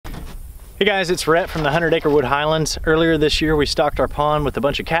Hey guys, it's Rhett from the 100 Acre Wood Highlands. Earlier this year we stocked our pond with a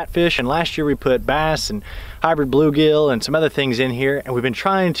bunch of catfish, and last year we put bass and hybrid bluegill and some other things in here, and we've been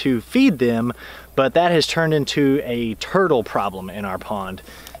trying to feed them, but that has turned into a turtle problem in our pond.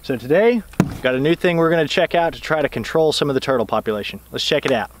 So today, we've got a new thing we're going to check out to try to control some of the turtle population. Let's check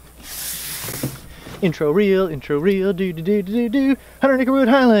it out. Intro reel, do do do do do, 100 Acre Wood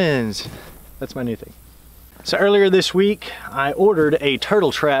Highlands. That's my new thing. So earlier this week, I ordered a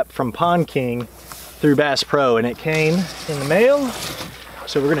turtle trap from Pond King through Bass Pro, and it came in the mail.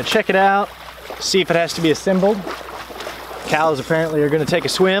 So we're gonna check it out, see if it has to be assembled. Cows apparently are gonna take a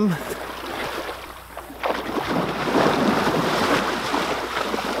swim.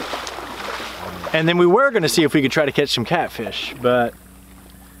 And then we were gonna see if we could try to catch some catfish, but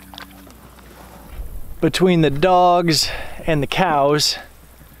between the dogs and the cows,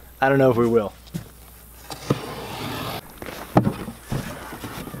 I don't know if we will.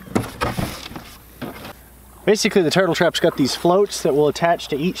 Basically, the turtle trap's got these floats that will attach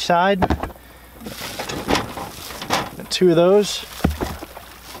to each side. Two of those.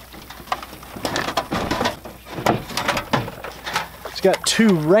 It's got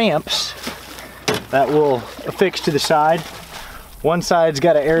two ramps that will affix to the side. One side's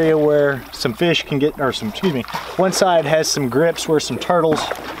got an area where some fish can get, one side has some grips where some turtles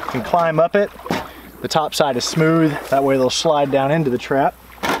can climb up it. The top side is smooth, that way they'll slide down into the trap.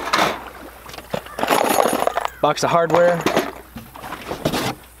 Box of hardware,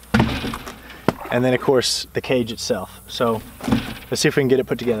 and then of course the cage itself. So let's see if we can get it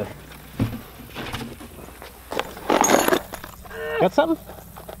put together. Got something?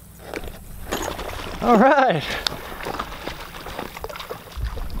 All right.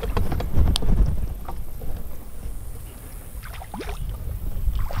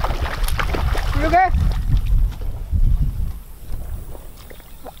 You okay?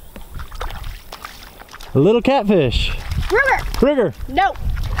 A little catfish. Rigger! Rigger! No!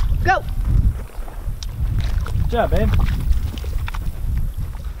 Go! Good job, babe.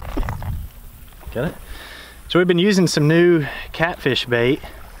 Got it? So we've been using some new catfish bait.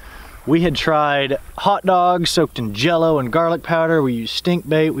 We had tried hot dogs soaked in jello and garlic powder. We used stink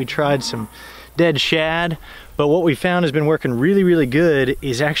bait. We tried some dead shad. But what we found has been working really, really good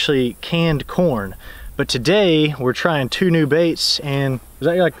is actually canned corn. But today we're trying two new baits, and was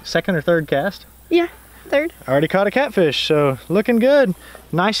that your like second or third cast? Yeah. Third. I already caught a catfish, so looking good.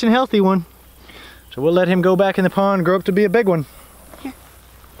 Nice and healthy one. So we'll let him go back in the pond and grow up to be a big one. Here.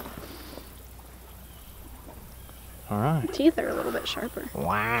 All right. The teeth are a little bit sharper.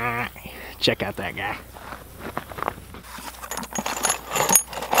 Wow. Check out that guy.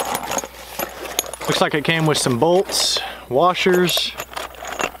 Looks like it came with some bolts, washers,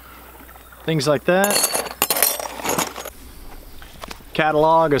 things like that.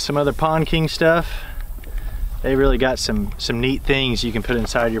 Catalog of some other Pond King stuff. They really got some neat things you can put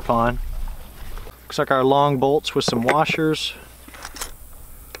inside your pond. Looks like our long bolts with some washers.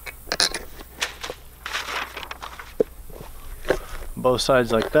 Both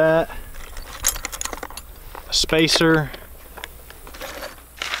sides like that. A spacer.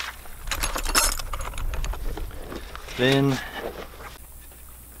 Then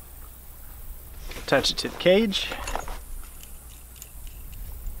attach it to the cage.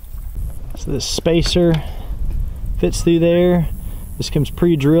 So this spacer fits through there. This comes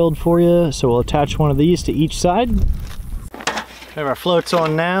pre-drilled for you, so we'll attach one of these to each side. We have our floats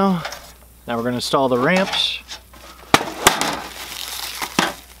on now. Now we're going to install the ramps.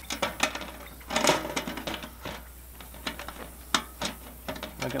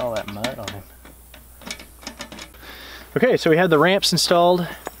 Look at all that mud on him. Okay, so we have the ramps installed,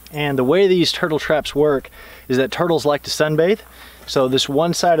 and the way these turtle traps work is that turtles like to sunbathe. So this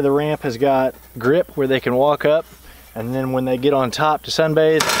one side of the ramp has got grip where they can walk up, and then when they get on top to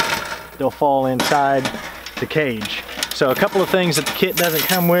sunbathe, they'll fall inside the cage. So a couple of things that the kit doesn't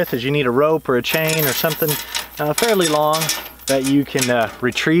come with is you need a rope or a chain or something fairly long that you can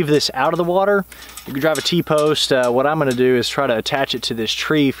retrieve this out of the water. You can drive a T-post. What I'm gonna do is try to attach it to this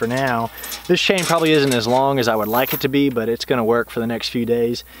tree for now. This chain probably isn't as long as I would like it to be, but it's gonna work for the next few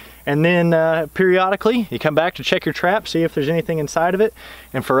days. And then periodically, you come back to check your trap, see if there's anything inside of it.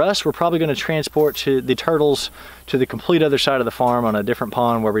 And for us, we're probably gonna transport the turtles to the complete other side of the farm on a different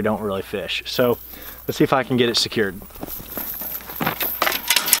pond where we don't really fish. So let's see if I can get it secured.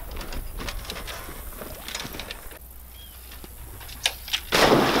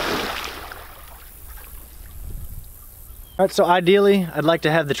 All right, so ideally, I'd like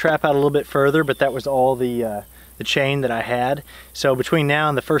to have the trap out a little bit further, but that was all the chain that I had. So between now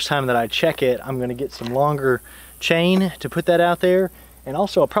and the first time that I check it, I'm gonna get some longer chain to put that out there, And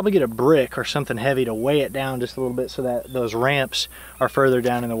also I'll probably get a brick or something heavy to weigh it down just a little bit so that those ramps are further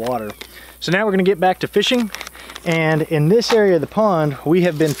down in the water. So now we're gonna get back to fishing. And in this area of the pond, we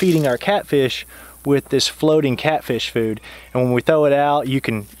have been feeding our catfish with this floating catfish food. And when we throw it out, you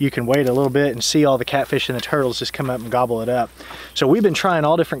can wait a little bit and see all the catfish and the turtles just come up and gobble it up. So we've been trying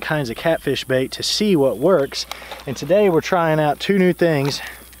all different kinds of catfish bait to see what works. And today we're trying out 2 new things.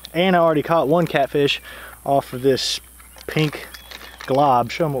 And I already caught 1 catfish off of this pink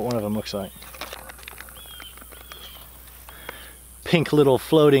glob. Show them what one of them looks like. Pink little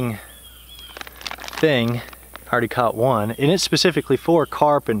floating thing. Already caught 1, and it's specifically for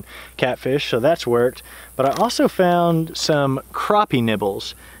carp and catfish, so that's worked. But I also found some crappie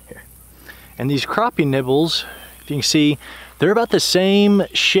nibbles here. And these crappie nibbles, if you can see, they're about the same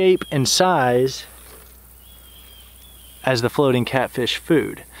shape and size as the floating catfish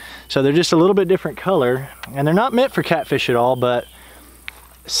food. So they're just a little bit different color, and they're not meant for catfish at all, but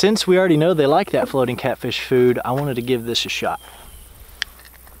since we already know they like that floating catfish food, I wanted to give this a shot.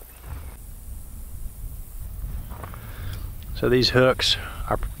 So these hooks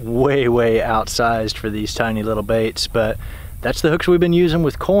are way outsized for these tiny little baits, but that's the hooks we've been using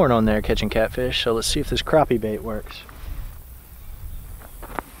with corn on there catching catfish. So let's see if this crappie bait works.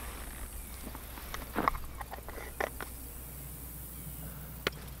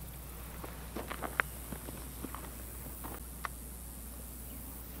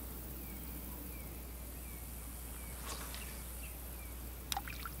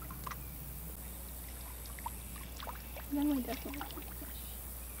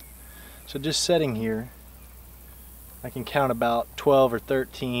 So just sitting here, I can count about 12 or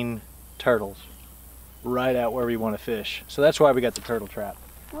 13 turtles right out where we want to fish. So that's why we got the turtle trap.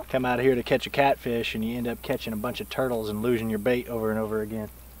 Come out of here to catch a catfish and you end up catching a bunch of turtles and losing your bait over and over again.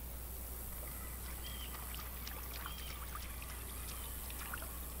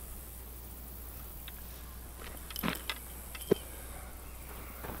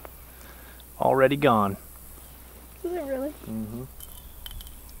 Already gone. Is it really? Mm-hmm.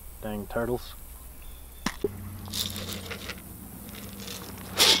 Dang turtles.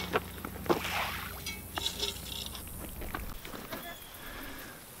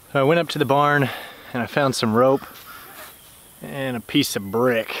 So I went up to the barn and I found some rope and a piece of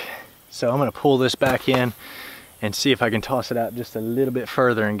brick. So I'm gonna pull this back in and see if I can toss it out just a little bit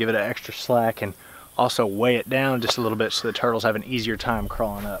further and give it an extra slack, and also weigh it down just a little bit so the turtles have an easier time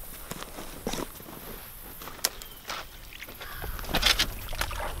crawling up.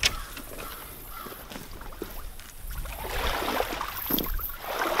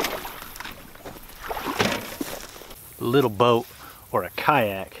 Little boat or a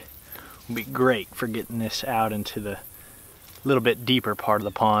kayak would be great for getting this out into the little bit deeper part of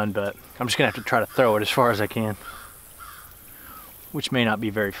the pond, but I'm just gonna have to try to throw it as far as I can, which may not be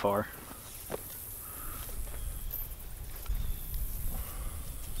very far.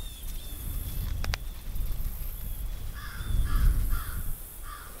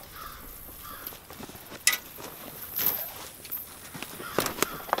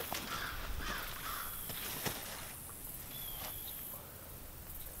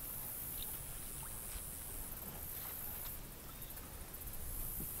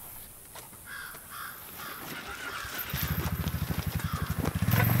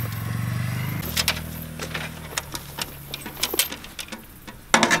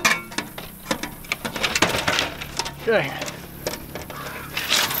 Okay.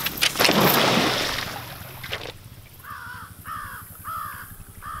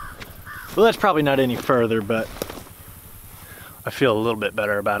 Well, that's probably not any further, but I feel a little bit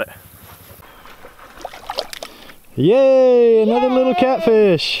better about it. Yay! Another little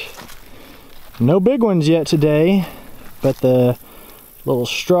catfish. No big ones yet today, but the little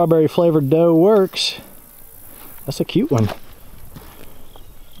strawberry flavored dough works. That's a cute one.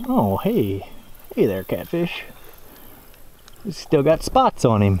 Oh, hey. Hey there, catfish. He's still got spots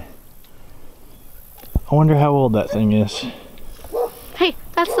on him. I wonder how old that thing is. Hey,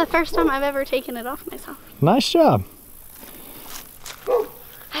 that's the first time I've ever taken it off myself. Nice job.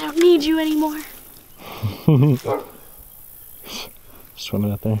 I don't need you anymore.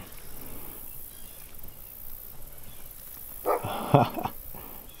 Swimming out there.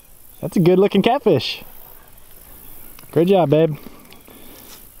 That's a good looking catfish. Great job, babe.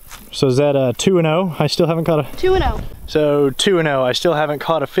 So is that a 2-0? I still haven't caught a... 2-0. So 2-0. I still haven't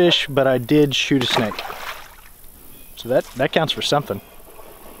caught a fish, but I did shoot a snake. So that counts for something.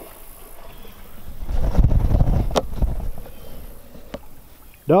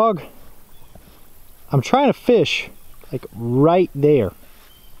 Dog, I'm trying to fish like right there.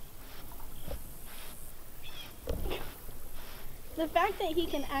 The fact that he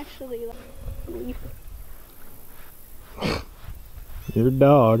can actually leave. You're a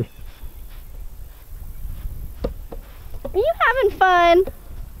dog. Are you having fun?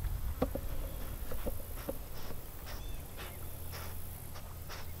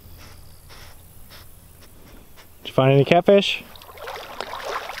 Did you find any catfish?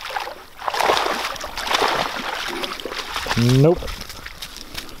 Nope.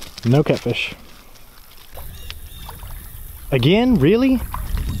 No catfish. Again? Really? 3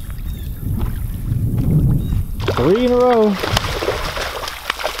 in a row.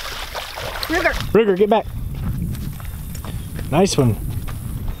 Rigger, get back. Nice one.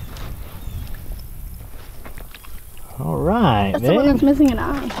 All right, That's the one that's missing an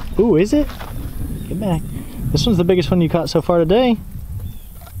eye. Ooh, is it? Get back. This one's the biggest one you caught so far today.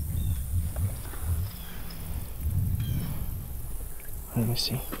 Let me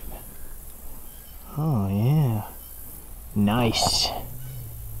see. Oh, yeah. Nice.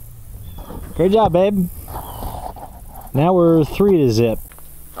 Great job, babe. Now we're 3 to zip.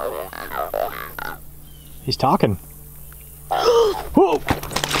 He's talking. Whoa!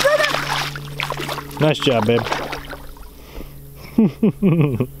 Nice job, babe.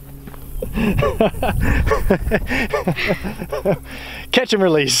 Catch and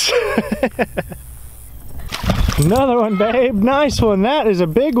release. Another one, babe. Nice one. That is a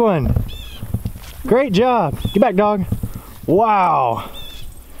big one. Great job. Get back, dog. Wow.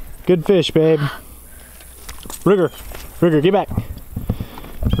 Good fish, babe. Rigger, get back.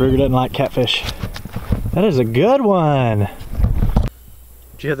 Rigger doesn't like catfish. That is a good one.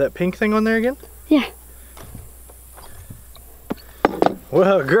 Did you have that pink thing on there again? Yeah.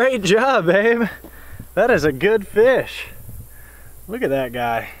 Well, great job, babe. That is a good fish. Look at that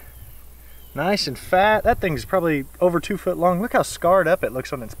guy. Nice and fat. That thing's probably over 2 foot long. Look how scarred up it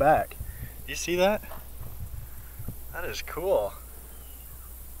looks on its back. You see that? That is cool.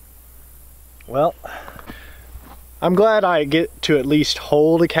 Well, I'm glad I get to at least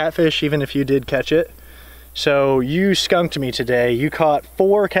hold a catfish even if you did catch it. So you skunked me today. You caught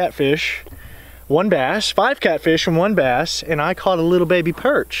 4 catfish, 1 bass, 5 catfish and 1 bass, and I caught a little baby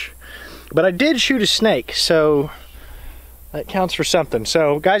perch. But I did shoot a snake, so that counts for something.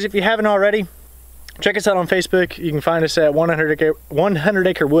 So guys, if you haven't already, check us out on Facebook. You can find us at 100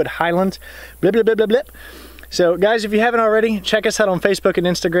 Acre Wood Highlands. Blip, blip, blip, blip, blip. So guys, if you haven't already, check us out on Facebook and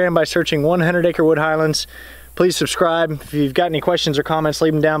Instagram by searching 100 Acre Wood Highlands. Please subscribe. If you've got any questions or comments,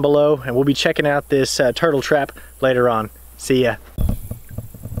 leave them down below, and we'll be checking out this turtle trap later on. See ya.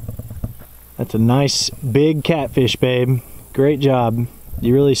 That's a nice big catfish, babe. Great job.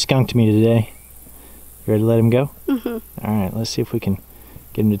 You really skunked me today. You ready to let him go? Mm-hmm. All right, let's see if we can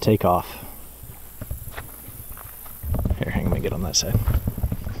get him to take off. Here, hang on, let me get on that side.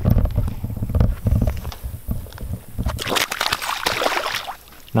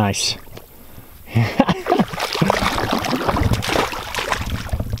 Nice.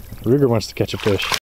 Ruger wants to catch a fish.